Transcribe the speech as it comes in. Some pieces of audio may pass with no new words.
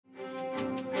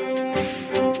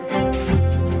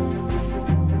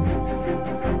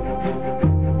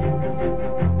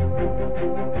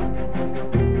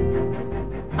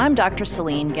I'm Dr.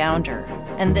 Celine Gounder,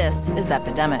 and this is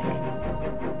Epidemic.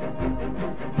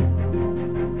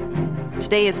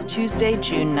 Today is Tuesday,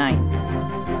 June 9th.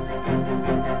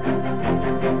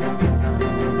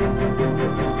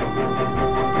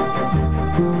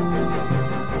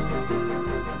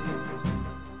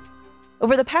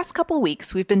 Over the past couple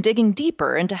weeks, we've been digging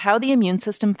deeper into how the immune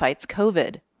system fights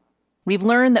COVID. We've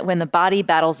learned that when the body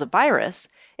battles a virus,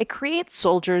 it creates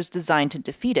soldiers designed to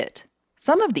defeat it.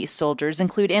 Some of these soldiers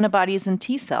include antibodies and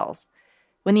T cells.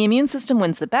 When the immune system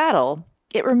wins the battle,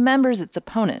 it remembers its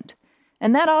opponent,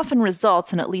 and that often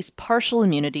results in at least partial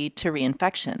immunity to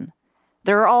reinfection.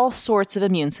 There are all sorts of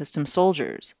immune system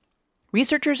soldiers.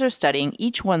 Researchers are studying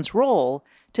each one's role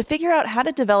to figure out how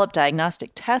to develop diagnostic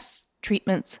tests,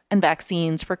 treatments, and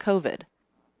vaccines for COVID.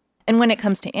 And when it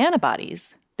comes to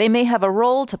antibodies, they may have a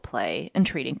role to play in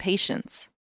treating patients.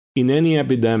 In any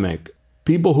epidemic,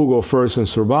 people who go first and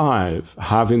survive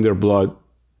have in their blood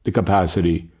the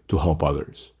capacity to help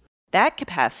others. That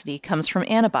capacity comes from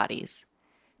antibodies.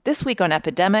 This week on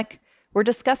Epidemic, we're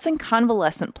discussing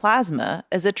convalescent plasma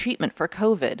as a treatment for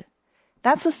COVID.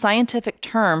 That's the scientific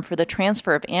term for the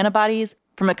transfer of antibodies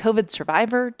from a COVID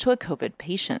survivor to a COVID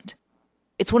patient.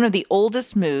 It's one of the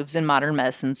oldest moves in modern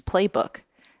medicine's playbook,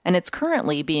 and it's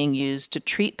currently being used to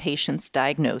treat patients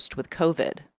diagnosed with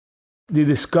COVID. The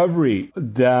discovery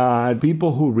that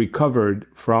people who recovered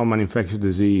from an infectious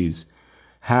disease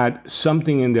had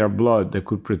something in their blood that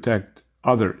could protect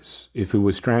others if it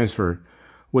was transferred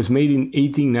was made in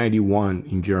 1891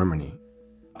 in Germany.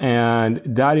 And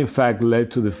that, in fact,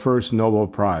 led to the first Nobel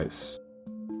Prize.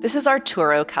 This is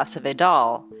Arturo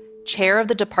Casavedal, chair of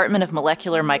the Department of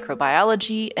Molecular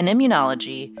Microbiology and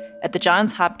Immunology at the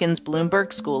Johns Hopkins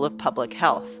Bloomberg School of Public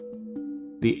Health.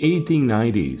 The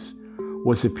 1890s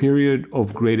was a period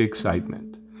of great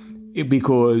excitement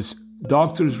because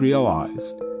doctors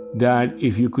realized that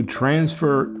if you could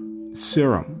transfer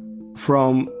serum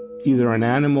from either an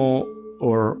animal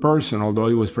or a person, although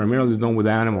it was primarily done with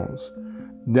animals,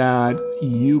 that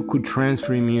you could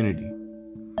transfer immunity.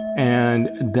 And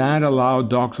that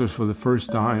allowed doctors for the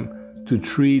first time to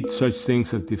treat such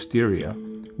things as diphtheria,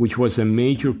 which was a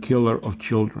major killer of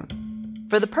children.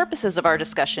 For the purposes of our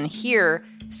discussion here,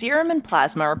 serum and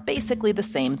plasma are basically the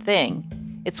same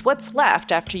thing. It's what's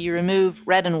left after you remove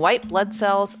red and white blood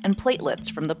cells and platelets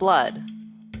from the blood.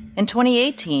 In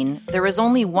 2018, there was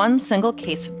only one single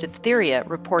case of diphtheria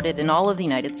reported in all of the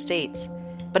United States,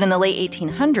 but in the late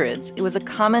 1800s, it was a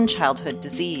common childhood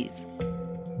disease.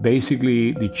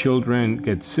 Basically, the children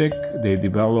get sick, they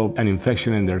develop an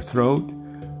infection in their throat,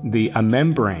 a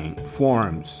membrane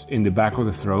forms in the back of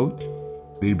the throat,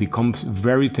 it becomes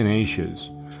very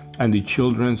tenacious, and the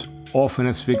children's often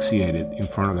asphyxiated in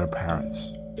front of their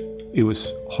parents. It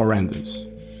was horrendous.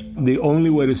 The only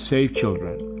way to save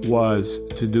children was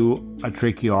to do a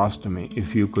tracheostomy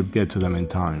if you could get to them in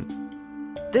time.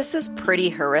 This is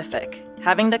pretty horrific,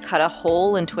 having to cut a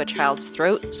hole into a child's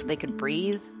throat so they could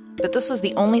breathe. But this was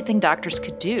the only thing doctors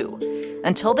could do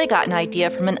until they got an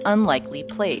idea from an unlikely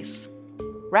place: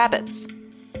 rabbits.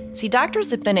 See,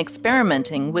 doctors had been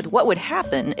experimenting with what would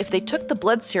happen if they took the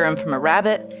blood serum from a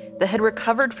rabbit that had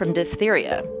recovered from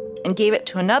diphtheria and gave it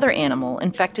to another animal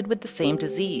infected with the same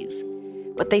disease.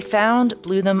 What they found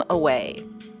blew them away.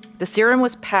 The serum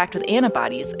was packed with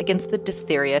antibodies against the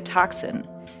diphtheria toxin,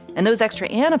 and those extra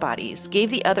antibodies gave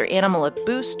the other animal a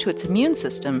boost to its immune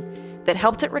system that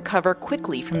helped it recover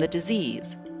quickly from the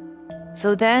disease.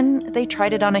 So then they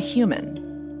tried it on a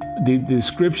human. The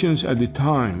descriptions at the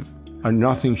time are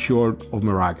nothing short of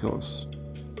miraculous.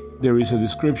 There is a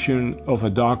description of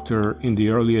a doctor in the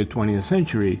early 20th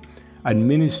century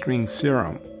administering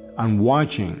serum and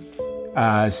watching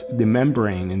as the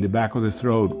membrane in the back of the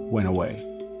throat went away.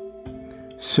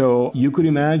 So you could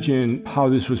imagine how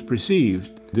this was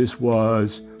perceived. This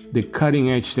was the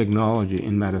cutting-edge technology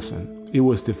in medicine. It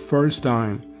was the first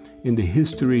time in the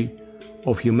history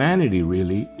of humanity,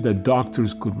 really, that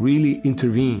doctors could really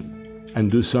intervene and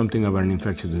do something about an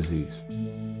infectious disease.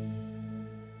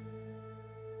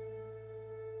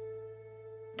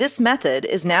 This method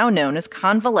is now known as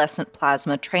convalescent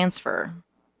plasma transfer.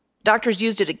 Doctors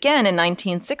used it again in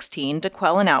 1916 to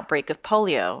quell an outbreak of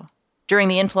polio. During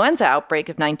the influenza outbreak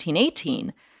of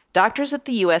 1918, doctors at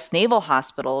the U.S. Naval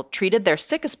Hospital treated their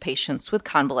sickest patients with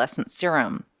convalescent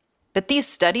serum. But these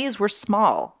studies were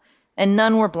small, and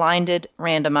none were blinded,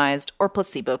 randomized, or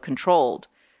placebo-controlled,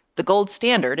 the gold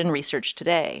standard in research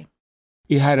today.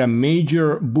 It had a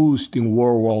major boost in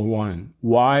World War I.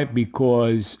 Why?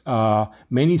 Because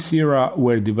many sera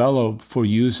were developed for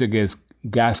use against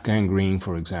gas gangrene,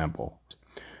 for example.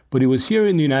 But it was here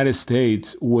in the United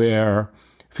States where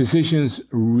Physicians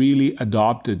really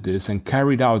adopted this and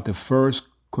carried out the first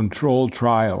controlled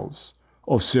trials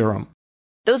of serum.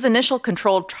 Those initial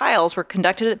controlled trials were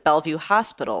conducted at Bellevue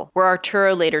Hospital, where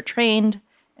Arturo later trained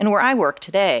and where I work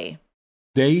today.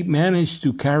 They managed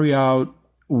to carry out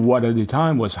what at the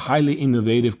time was highly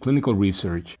innovative clinical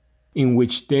research, in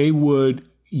which they would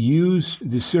use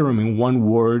the serum in one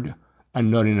ward and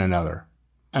not in another.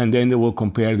 And then they will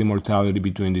compare the mortality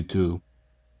between the two.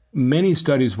 Many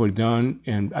studies were done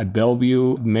at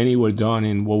Bellevue. Many were done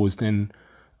in what was then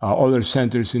other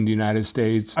centers in the United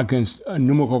States against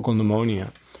pneumococcal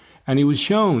pneumonia. And it was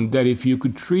shown that if you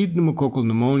could treat pneumococcal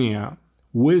pneumonia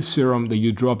with serum, that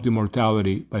you drop the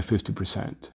mortality by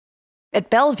 50%. At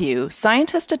Bellevue,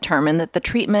 scientists determined that the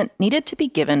treatment needed to be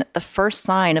given at the first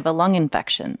sign of a lung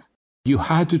infection. You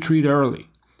had to treat early.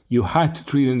 You had to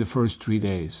treat in the first 3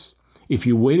 days. If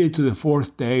you waited to the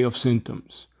 4th day of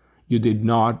symptoms, you did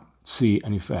not see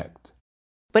an effect.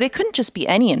 But it couldn't just be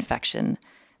any infection.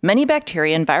 Many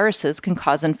bacteria and viruses can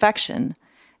cause infection,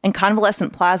 and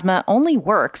convalescent plasma only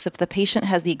works if the patient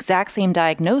has the exact same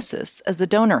diagnosis as the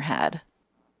donor had.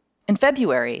 In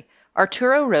February,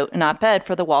 Arturo wrote an op-ed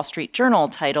for the Wall Street Journal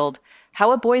titled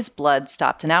 "How a Boy's Blood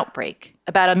Stopped an Outbreak,"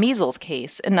 about a measles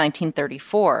case in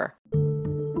 1934.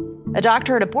 A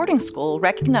doctor at a boarding school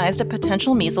recognized a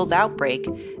potential measles outbreak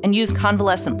and used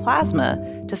convalescent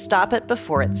plasma to stop it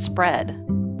before it spread.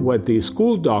 What the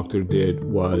school doctor did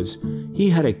was he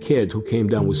had a kid who came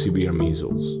down with severe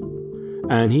measles.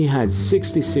 And he had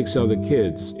 66 other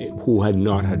kids who had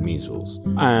not had measles.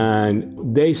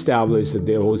 And they established that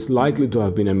there was likely to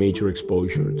have been a major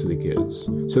exposure to the kids.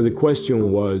 So the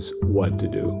question was what to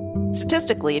do.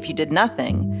 Statistically, if you did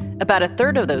nothing, about a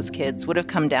third of those kids would have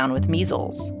come down with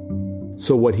measles.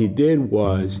 So what he did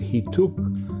was he took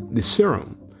the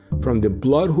serum from the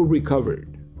blood who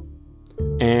recovered,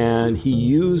 and he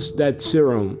used that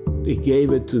serum, he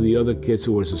gave it to the other kids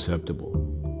who were susceptible.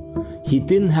 He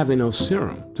didn't have enough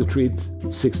serum to treat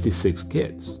 66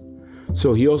 kids.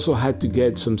 So he also had to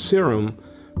get some serum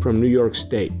from New York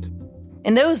State.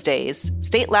 In those days,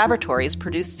 state laboratories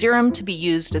produced serum to be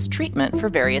used as treatment for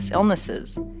various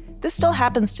illnesses. This still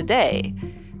happens today.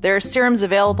 There are serums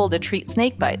available to treat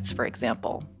snake bites, for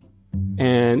example.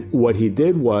 And what he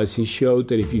did was he showed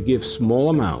that if you give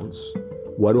small amounts,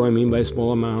 what do I mean by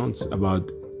small amounts? About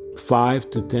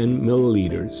 5 to 10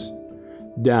 milliliters,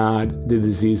 that the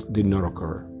disease did not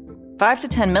occur. 5 to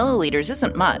 10 milliliters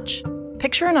isn't much.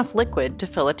 Picture enough liquid to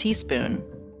fill a teaspoon.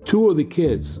 2 of the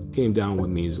kids came down with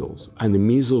measles, and the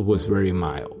measles was very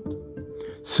mild.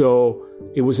 So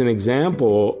it was an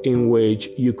example in which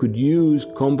you could use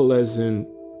convalescent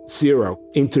serum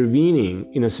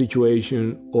intervening in a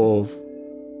situation of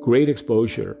great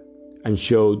exposure and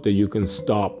showed that you can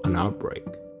stop an outbreak.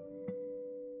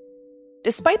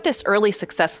 Despite this early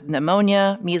success with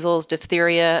pneumonia, measles,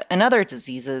 diphtheria, and other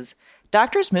diseases,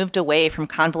 doctors moved away from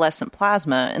convalescent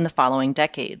plasma in the following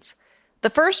decades.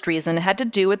 The first reason had to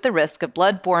do with the risk of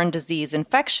blood-borne disease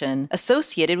infection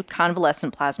associated with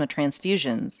convalescent plasma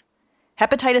transfusions.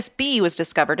 Hepatitis B was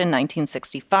discovered in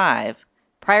 1965.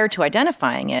 Prior to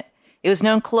identifying it, it was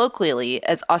known colloquially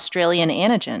as Australian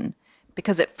antigen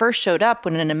because it first showed up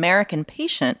when an American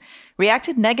patient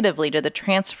reacted negatively to the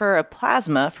transfer of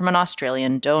plasma from an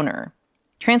Australian donor.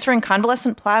 Transferring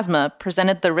convalescent plasma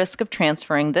presented the risk of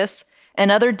transferring this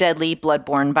and other deadly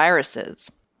blood-borne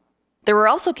viruses. There were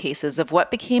also cases of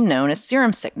what became known as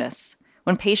serum sickness,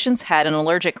 when patients had an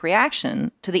allergic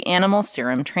reaction to the animal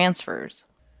serum transfers.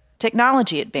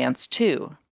 Technology advanced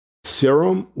too.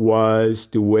 Serum was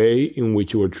the way in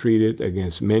which you were treated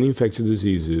against many infectious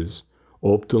diseases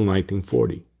up till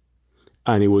 1940.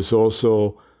 And it was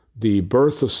also the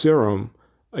birth of serum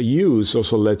use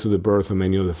also led to the birth of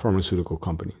many of the pharmaceutical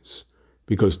companies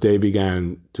because they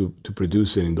began to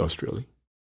produce it industrially.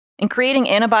 In creating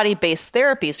antibody-based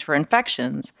therapies for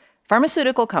infections,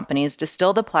 pharmaceutical companies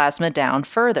distill the plasma down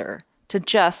further to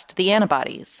just the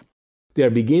antibodies. There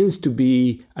begins to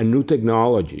be a new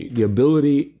technology, the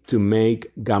ability to make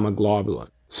gamma globulin.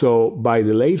 So by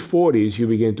the late 40s, you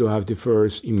begin to have the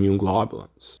first immune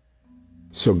globulins.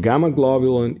 So gamma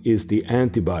globulin is the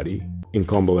antibody in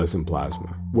convalescent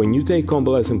plasma. When you take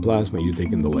convalescent plasma, you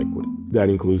take in the liquid. That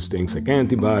includes things like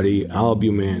antibody,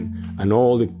 albumin, and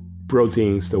all the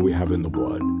proteins that we have in the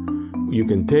blood. You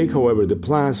can take, however, the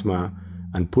plasma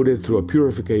and put it through a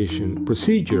purification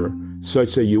procedure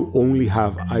such that you only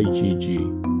have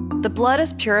IgG. The blood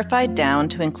is purified down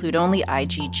to include only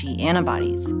IgG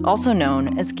antibodies, also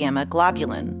known as gamma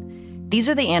globulin. These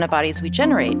are the antibodies we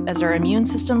generate as our immune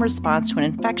system responds to an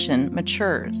infection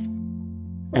matures.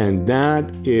 And that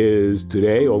is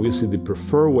today, obviously, the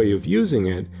preferred way of using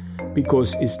it.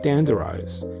 because it's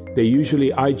standardized. They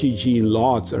usually, IgG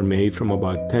lots are made from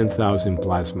about 10,000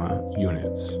 plasma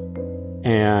units.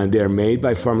 And they're made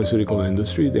by pharmaceutical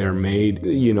industry. They're made,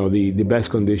 the best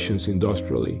conditions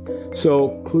industrially.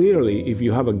 So clearly, if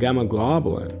you have a gamma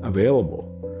globulin available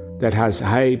that has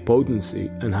high potency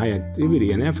and high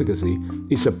activity and efficacy,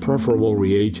 it's a preferable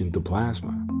reagent to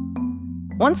plasma.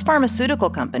 Once pharmaceutical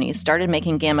companies started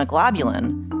making gamma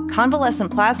globulin,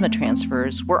 convalescent plasma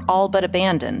transfers were all but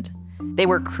abandoned. They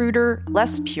were cruder,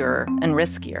 less pure, and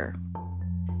riskier.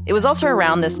 It was also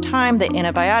around this time that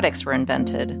antibiotics were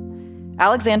invented.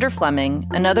 Alexander Fleming,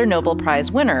 another Nobel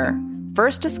Prize winner,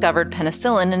 first discovered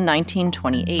penicillin in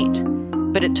 1928,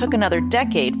 but it took another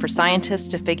decade for scientists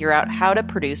to figure out how to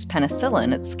produce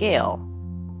penicillin at scale.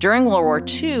 During World War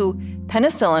II,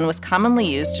 penicillin was commonly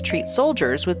used to treat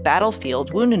soldiers with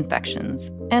battlefield wound infections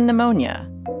and pneumonia.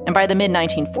 And by the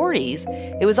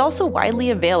mid-1940s, it was also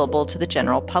widely available to the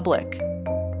general public.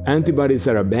 Antibodies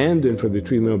are abandoned for the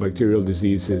treatment of bacterial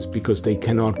diseases because they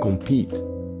cannot compete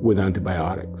with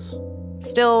antibiotics.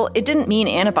 Still, it didn't mean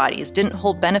antibodies didn't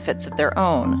hold benefits of their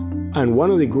own. And one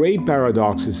of the great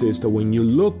paradoxes is that when you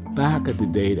look back at the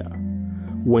data,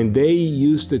 when they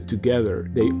used it together,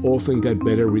 they often got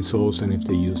better results than if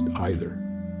they used either.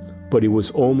 But it was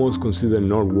almost considered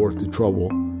not worth the trouble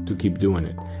to keep doing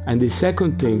it. And the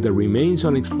second thing that remains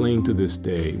unexplained to this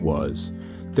day was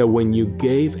that when you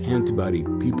gave antibody,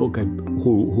 people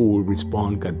who would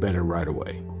respond got better right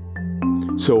away.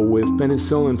 So with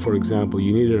penicillin, for example,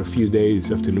 you needed a few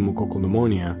days after pneumococcal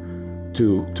pneumonia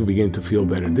to begin to feel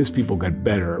better. These people got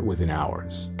better within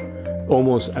hours,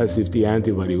 almost as if the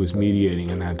antibody was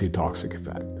mediating an antitoxic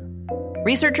effect.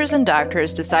 Researchers and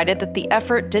doctors decided that the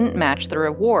effort didn't match the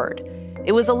reward.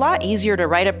 It was a lot easier to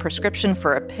write a prescription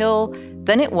for a pill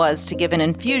than it was to give an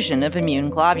infusion of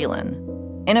immune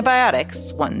globulin.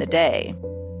 Antibiotics won the day.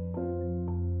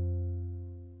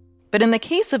 But in the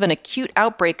case of an acute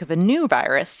outbreak of a new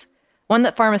virus, one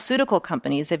that pharmaceutical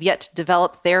companies have yet to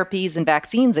develop therapies and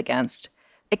vaccines against,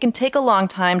 it can take a long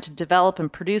time to develop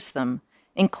and produce them,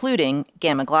 including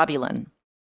gamma globulin.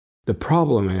 The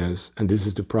problem is, and this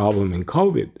is the problem in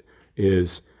COVID,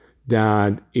 is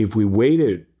that if we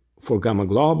waited for gamma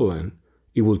globulin,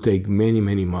 it will take many,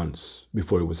 many months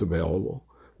before it was available,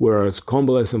 whereas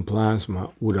convalescent plasma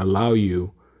would allow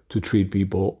you to treat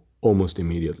people almost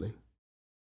immediately.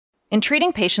 In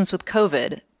treating patients with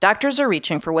COVID, doctors are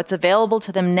reaching for what's available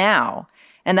to them now,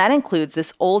 and that includes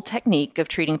this old technique of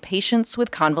treating patients with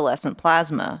convalescent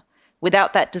plasma,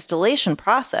 without that distillation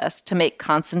process to make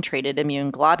concentrated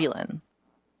immune globulin.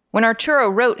 When Arturo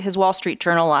wrote his Wall Street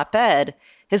Journal op-ed,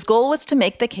 his goal was to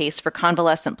make the case for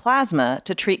convalescent plasma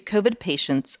to treat COVID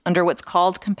patients under what's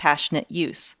called compassionate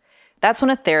use. That's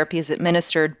when a therapy is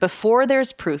administered before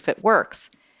there's proof it works.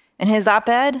 In his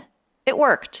op-ed, it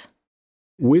worked.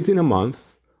 Within a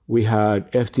month, we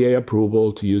had FDA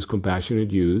approval to use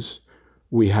compassionate use.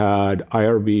 We had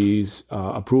IRB's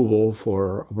approval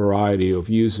for a variety of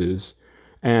uses.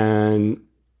 And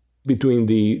between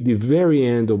the very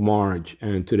end of March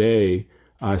and today,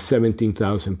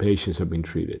 17,000 patients have been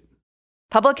treated.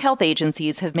 Public health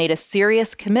agencies have made a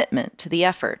serious commitment to the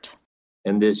effort.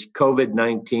 And this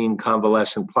COVID-19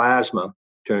 convalescent plasma,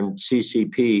 termed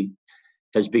CCP,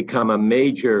 has become a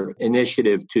major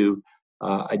initiative to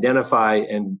identify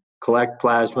and collect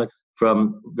plasma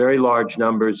from very large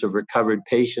numbers of recovered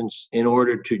patients in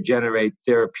order to generate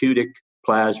therapeutic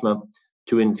plasma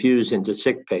to infuse into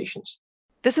sick patients.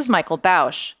 This is Michael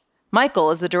Bausch.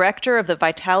 Michael is the director of the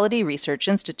Vitality Research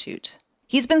Institute.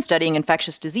 He's been studying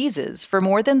infectious diseases for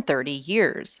more than 30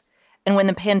 years. And when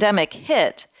the pandemic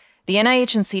hit, the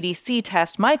NIH and CDC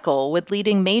tasked Michael with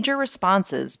leading major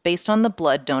responses based on the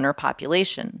blood donor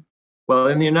population. Well,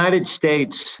 in the United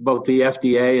States, both the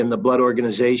FDA and the blood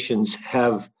organizations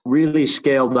have really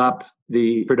scaled up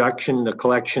the production, the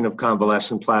collection of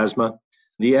convalescent plasma.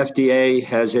 The FDA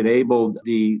has enabled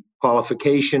the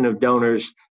qualification of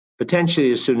donors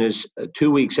potentially as soon as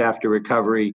 2 weeks after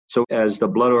recovery. So as the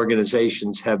blood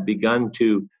organizations have begun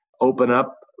to open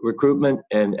up recruitment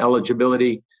and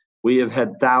eligibility, we have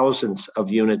had thousands of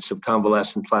units of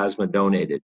convalescent plasma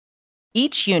donated.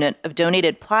 Each unit of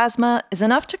donated plasma is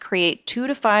enough to create 2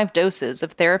 to 5 doses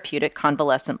of therapeutic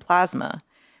convalescent plasma,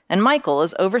 and Michael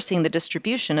is overseeing the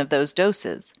distribution of those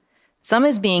doses. Some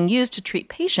is being used to treat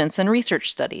patients in research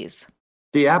studies.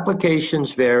 The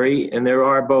applications vary, and there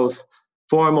are both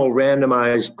formal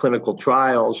randomized clinical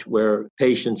trials where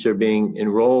patients are being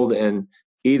enrolled and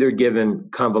either given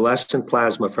convalescent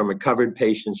plasma from recovered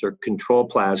patients or control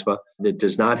plasma that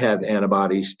does not have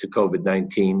antibodies to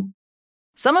COVID-19.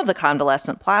 Some of the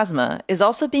convalescent plasma is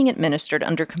also being administered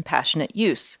under compassionate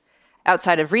use.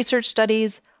 outside of research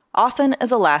studies, often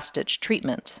as a last-ditch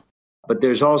treatment. But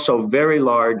there's also very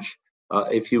large,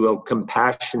 if you will,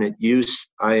 compassionate use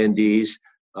INDs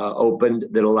opened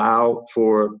that allow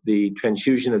for the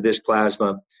transfusion of this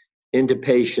plasma into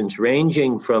patients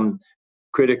ranging from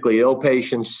critically ill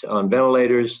patients on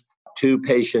ventilators to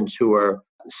patients who are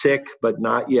sick but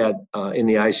not yet in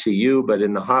the ICU but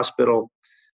in the hospital,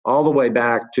 all the way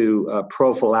back to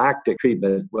prophylactic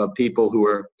treatment of people who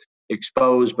are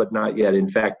exposed but not yet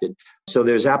infected. So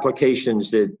there's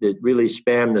applications that really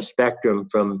span the spectrum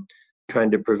from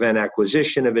trying to prevent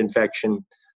acquisition of infection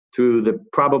through the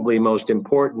probably most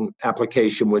important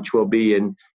application, which will be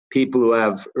in people who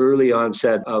have early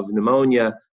onset of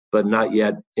pneumonia but not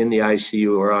yet in the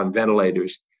ICU or on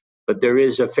ventilators. But there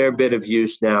is a fair bit of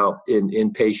use now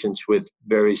in patients with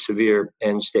very severe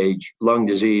end-stage lung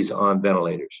disease on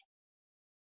ventilators.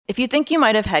 If you think you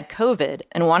might have had COVID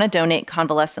and want to donate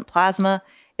convalescent plasma,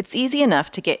 it's easy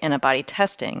enough to get antibody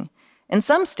testing. In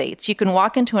some states, you can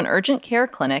walk into an urgent care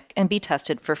clinic and be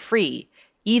tested for free,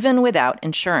 even without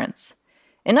insurance.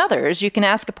 In others, you can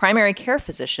ask a primary care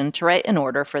physician to write an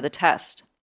order for the test.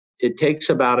 It takes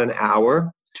about an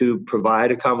hour to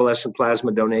provide a convalescent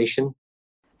plasma donation.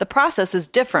 The process is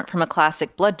different from a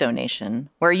classic blood donation,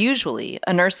 where usually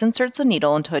a nurse inserts a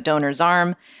needle into a donor's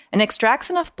arm and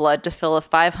extracts enough blood to fill a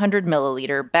 500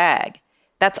 milliliter bag.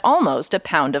 That's almost a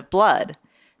pound of blood.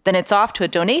 Then it's off to a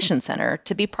donation center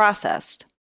to be processed.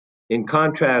 In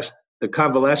contrast, the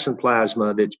convalescent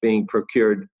plasma that's being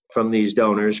procured from these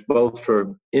donors, both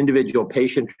for individual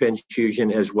patient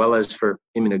transfusion as well as for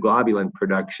immunoglobulin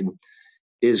production,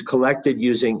 is collected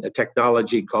using a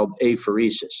technology called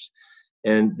apheresis.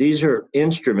 And these are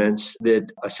instruments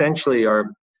that essentially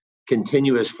are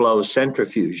continuous flow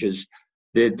centrifuges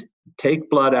that take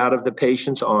blood out of the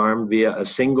patient's arm via a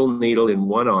single needle in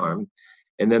one arm.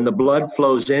 And then the blood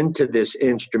flows into this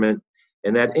instrument,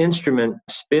 and that instrument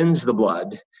spins the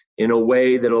blood in a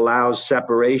way that allows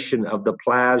separation of the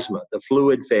plasma, the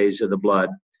fluid phase of the blood,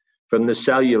 from the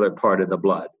cellular part of the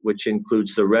blood, which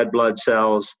includes the red blood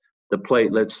cells, the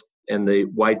platelets, and the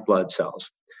white blood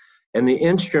cells. And the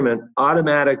instrument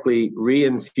automatically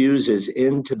reinfuses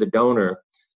into the donor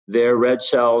their red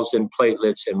cells and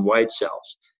platelets and white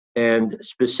cells, and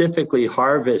specifically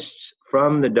harvests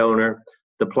from the donor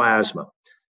the plasma.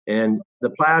 And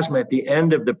the plasma at the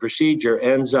end of the procedure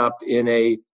ends up in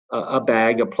a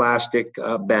bag, a plastic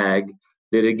bag,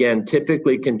 that again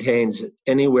typically contains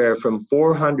anywhere from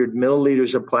 400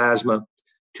 milliliters of plasma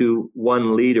to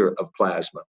 1 liter of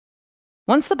plasma.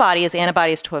 Once the body has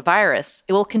antibodies to a virus,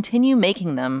 it will continue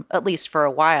making them, at least for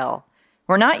a while.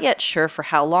 We're not yet sure for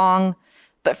how long,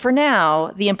 but for now,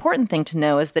 the important thing to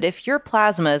know is that if your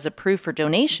plasma is approved for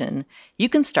donation, you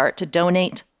can start to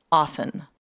donate often.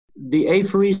 The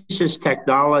apheresis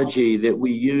technology that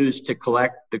we use to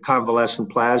collect the convalescent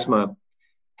plasma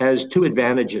has two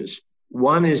advantages.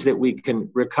 One is that we can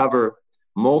recover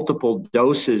multiple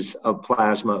doses of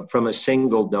plasma from a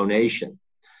single donation.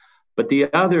 But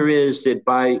the other is that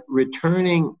by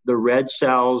returning the red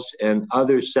cells and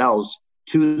other cells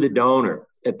to the donor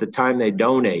at the time they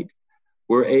donate,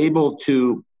 we're able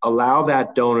to allow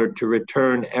that donor to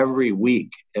return every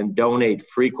week and donate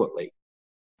frequently.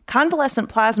 Convalescent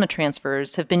plasma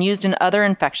transfers have been used in other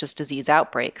infectious disease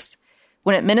outbreaks.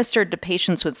 When administered to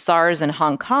patients with SARS in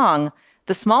Hong Kong,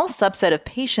 the small subset of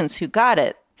patients who got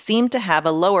it seemed to have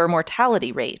a lower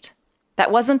mortality rate.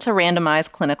 That wasn't a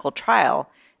randomized clinical trial,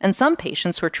 and some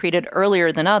patients were treated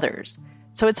earlier than others,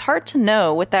 so it's hard to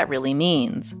know what that really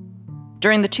means.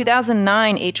 During the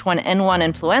 2009 H1N1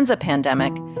 influenza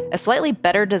pandemic, a slightly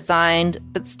better designed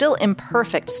but still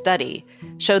imperfect study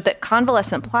showed that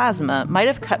convalescent plasma might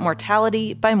have cut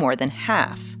mortality by more than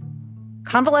half.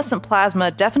 Convalescent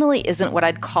plasma definitely isn't what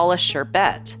I'd call a sure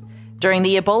bet. During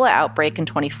the Ebola outbreak in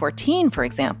 2014, for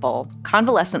example,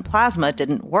 convalescent plasma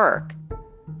didn't work.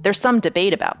 There's some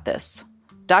debate about this.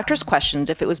 Doctors questioned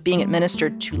if it was being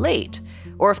administered too late,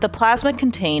 or if the plasma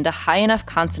contained a high enough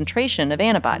concentration of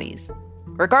antibodies.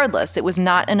 Regardless, it was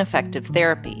not an effective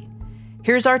therapy.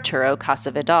 Here's Arturo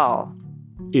Casavidal.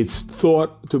 It's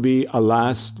thought to be a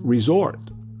last resort.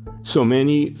 So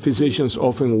many physicians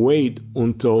often wait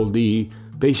until the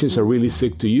patients are really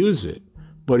sick to use it.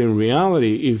 But in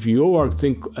reality, if you are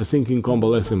thinking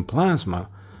convalescent plasma,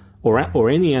 or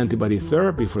any antibody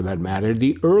therapy for that matter,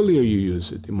 the earlier you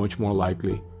use it, the much more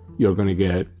likely you're going to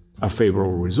get a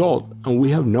favorable result. And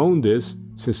we have known this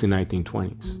since the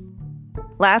 1920s.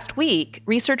 Last week,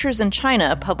 researchers in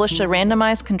China published a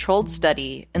randomized controlled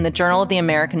study in the Journal of the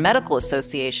American Medical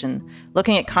Association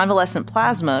looking at convalescent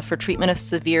plasma for treatment of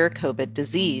severe COVID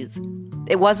disease.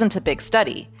 It wasn't a big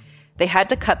study. They had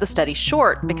to cut the study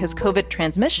short because COVID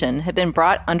transmission had been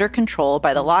brought under control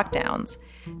by the lockdowns.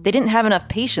 They didn't have enough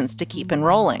patients to keep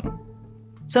enrolling.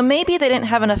 So maybe they didn't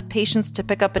have enough patients to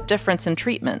pick up a difference in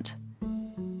treatment.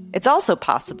 It's also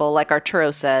possible, like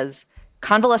Arturo says,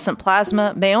 convalescent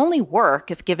plasma may only work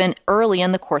if given early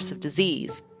in the course of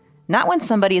disease, not when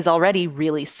somebody is already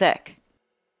really sick.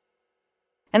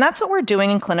 And that's what we're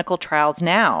doing in clinical trials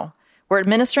now. We're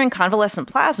administering convalescent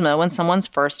plasma when someone's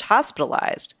first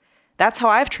hospitalized. That's how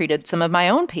I've treated some of my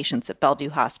own patients at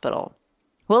Bellevue Hospital.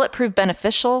 Will it prove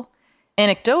beneficial?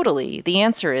 Anecdotally, the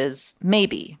answer is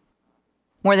maybe.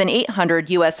 More than 800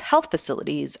 U.S. health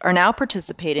facilities are now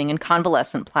participating in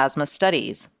convalescent plasma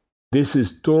studies. This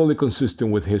is totally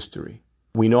consistent with history.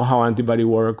 We know how antibody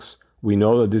works. We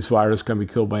know that this virus can be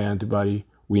killed by antibody.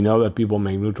 We know that people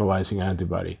make neutralizing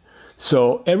antibody.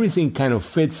 So everything kind of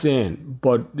fits in.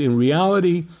 But in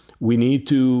reality, we need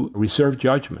to reserve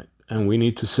judgment. And we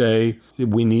need to say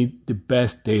we need the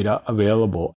best data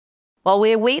available. While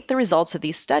we await the results of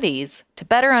these studies to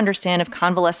better understand if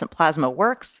convalescent plasma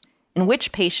works, in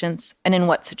which patients, and in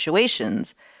what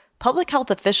situations, public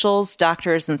health officials,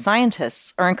 doctors, and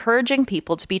scientists are encouraging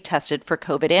people to be tested for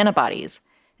COVID antibodies,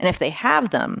 and if they have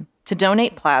them, to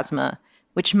donate plasma,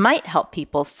 which might help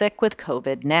people sick with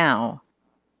COVID now.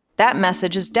 That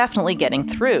message is definitely getting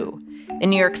through. In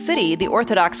New York City, the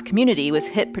Orthodox community was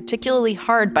hit particularly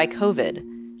hard by COVID.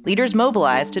 Leaders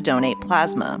mobilized to donate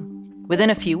plasma.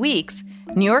 Within a few weeks,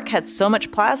 New York had so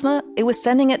much plasma, it was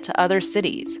sending it to other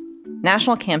cities.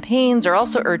 National campaigns are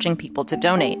also urging people to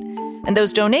donate, and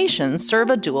those donations serve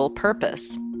a dual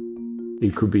purpose.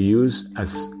 It could be used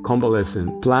as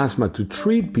convalescent plasma to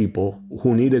treat people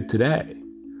who need it today,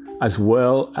 as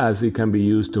well as it can be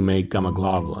used to make gamma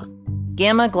globulin.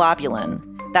 Gamma globulin.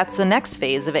 That's the next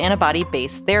phase of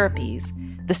antibody-based therapies,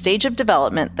 the stage of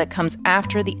development that comes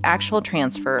after the actual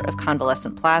transfer of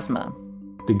convalescent plasma.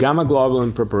 The gamma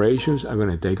globulin preparations are going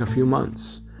to take a few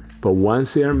months, but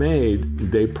once they are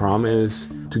made, they promise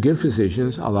to give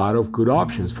physicians a lot of good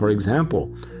options. For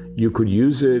example, you could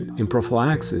use it in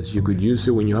prophylaxis. You could use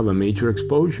it when you have a major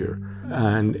exposure.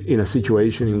 And in a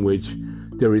situation in which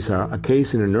there is a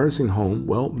case in a nursing home,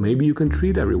 well, maybe you can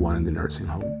treat everyone in the nursing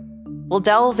home. We'll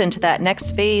delve into that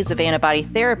next phase of antibody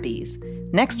therapies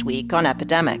next week on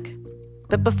Epidemic.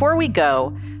 But before we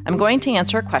go, I'm going to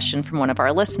answer a question from one of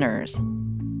our listeners.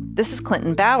 This is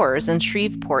Clinton Bowers in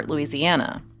Shreveport,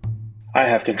 Louisiana. I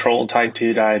have controlled type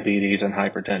 2 diabetes and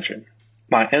hypertension.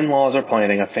 My in-laws are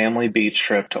planning a family beach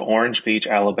trip to Orange Beach,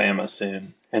 Alabama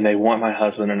soon, and they want my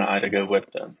husband and I to go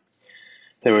with them.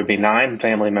 There would be 9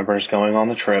 family members going on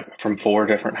the trip from 4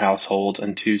 different households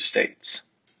in 2 states.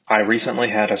 I recently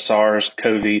had a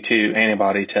SARS-CoV-2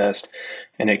 antibody test,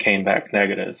 and it came back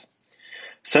negative.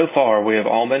 So far, we have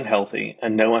all been healthy,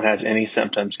 and no one has any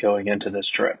symptoms going into this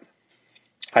trip.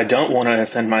 I don't want to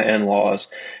offend my in-laws,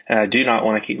 and I do not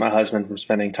want to keep my husband from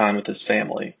spending time with his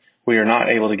family. We are not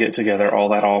able to get together all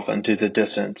that often due to the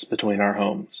distance between our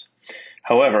homes.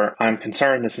 However, I'm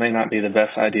concerned this may not be the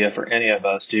best idea for any of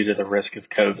us due to the risk of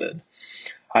COVID.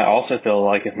 I also feel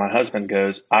like if my husband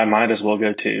goes, I might as well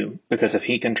go too, because if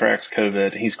he contracts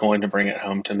COVID, he's going to bring it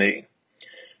home to me.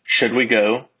 Should we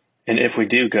go? And if we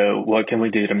do go, what can we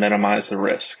do to minimize the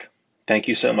risk? Thank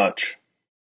you so much.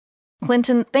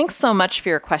 Clinton, thanks so much for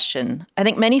your question. I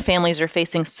think many families are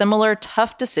facing similar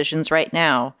tough decisions right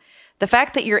now. The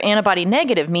fact that you're antibody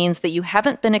negative means that you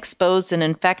haven't been exposed and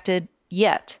infected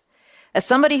yet. As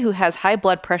somebody who has high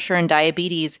blood pressure and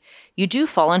diabetes, you do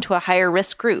fall into a higher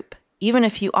risk group, even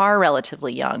if you are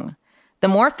relatively young. The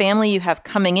more family you have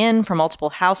coming in from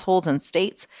multiple households and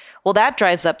states, well, that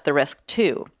drives up the risk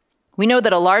too. We know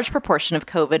that a large proportion of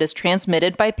COVID is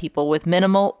transmitted by people with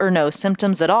minimal or no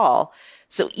symptoms at all,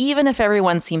 so even if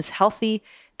everyone seems healthy,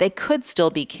 they could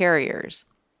still be carriers.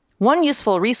 One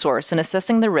useful resource in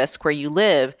assessing the risk where you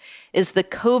live is the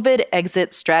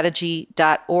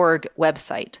covidexitstrategy.org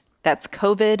website. That's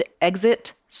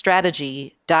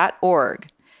covidexitstrategy.org.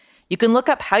 You can look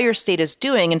up how your state is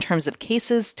doing in terms of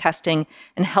cases, testing,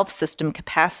 and health system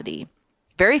capacity.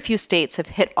 Very few states have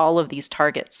hit all of these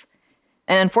targets.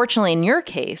 And unfortunately, in your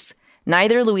case,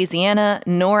 neither Louisiana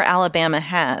nor Alabama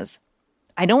has.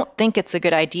 I don't think it's a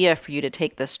good idea for you to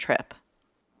take this trip.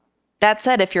 That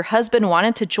said, if your husband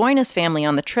wanted to join his family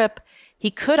on the trip,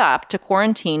 he could opt to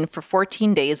quarantine for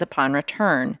 14 days upon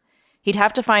return. He'd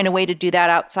have to find a way to do that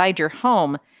outside your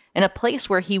home, in a place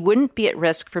where he wouldn't be at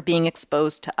risk for being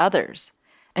exposed to others.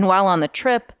 And while on the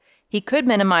trip, he could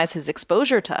minimize his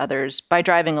exposure to others by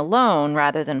driving alone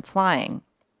rather than flying.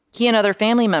 He and other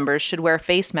family members should wear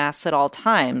face masks at all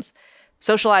times,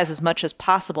 socialize as much as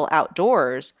possible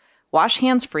outdoors, wash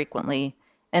hands frequently,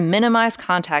 and minimize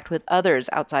contact with others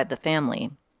outside the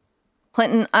family.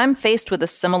 Clinton, I'm faced with a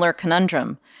similar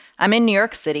conundrum. I'm in New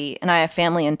York City, and I have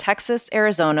family in Texas,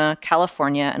 Arizona,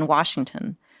 California, and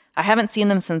Washington. I haven't seen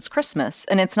them since Christmas,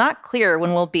 and it's not clear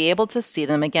when we'll be able to see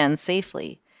them again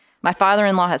safely. My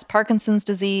father-in-law has Parkinson's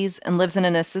disease and lives in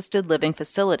an assisted living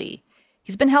facility.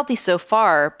 He's been healthy so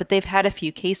far, but they've had a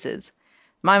few cases.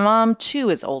 My mom, too,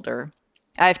 is older.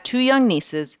 I have 2 young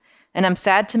nieces, and I'm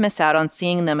sad to miss out on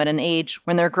seeing them at an age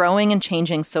when they're growing and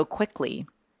changing so quickly.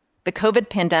 The COVID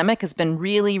pandemic has been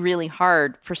really, really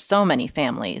hard for so many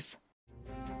families.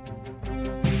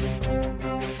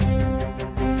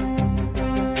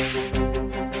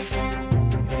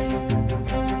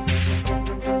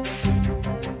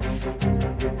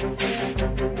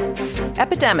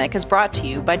 Epidemic is brought to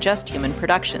you by Just Human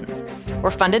Productions.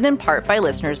 We're funded in part by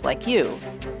listeners like you.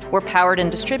 We're powered and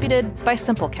distributed by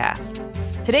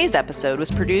Simplecast. Today's episode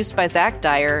was produced by Zach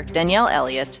Dyer, Danielle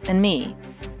Elliott, and me.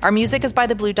 Our music is by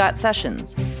the Blue Dot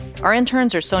Sessions. Our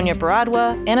interns are Sonia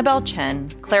Baradwa, Annabelle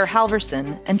Chen, Claire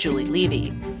Halverson, and Julie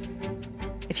Levy.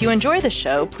 If you enjoy the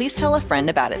show, please tell a friend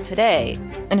about it today.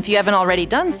 And if you haven't already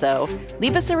done so,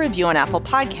 leave us a review on Apple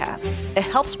Podcasts. It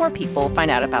helps more people find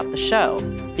out about the show.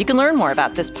 You can learn more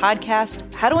about this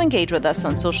podcast, how to engage with us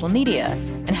on social media,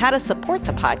 and how to support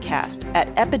the podcast at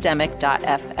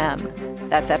epidemic.fm.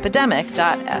 That's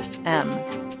epidemic.fm.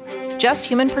 Just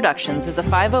Human Productions is a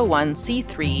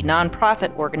 501c3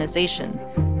 nonprofit organization,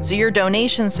 so your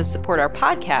donations to support our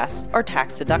podcasts are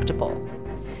tax-deductible.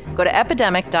 Go to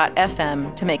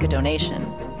epidemic.fm to make a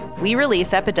donation. We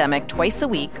release Epidemic twice a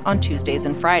week on Tuesdays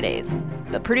and Fridays,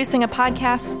 but producing a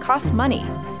podcast costs money.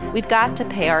 We've got to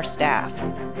pay our staff,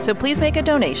 so please make a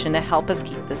donation to help us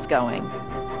keep this going.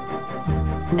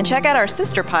 And check out our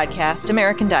sister podcast,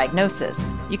 American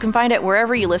Diagnosis. You can find it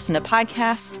wherever you listen to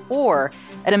podcasts or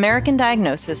at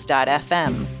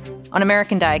americandiagnosis.fm. On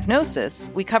American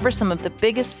Diagnosis, we cover some of the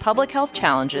biggest public health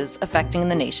challenges affecting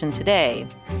the nation today.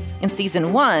 In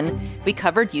Season 1, we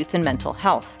covered youth and mental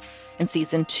health. In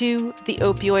Season 2, the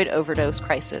opioid overdose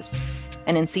crisis.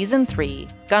 And in Season 3,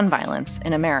 gun violence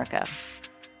in America.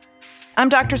 I'm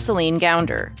Dr. Celine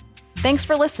Gounder. Thanks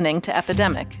for listening to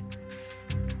Epidemic.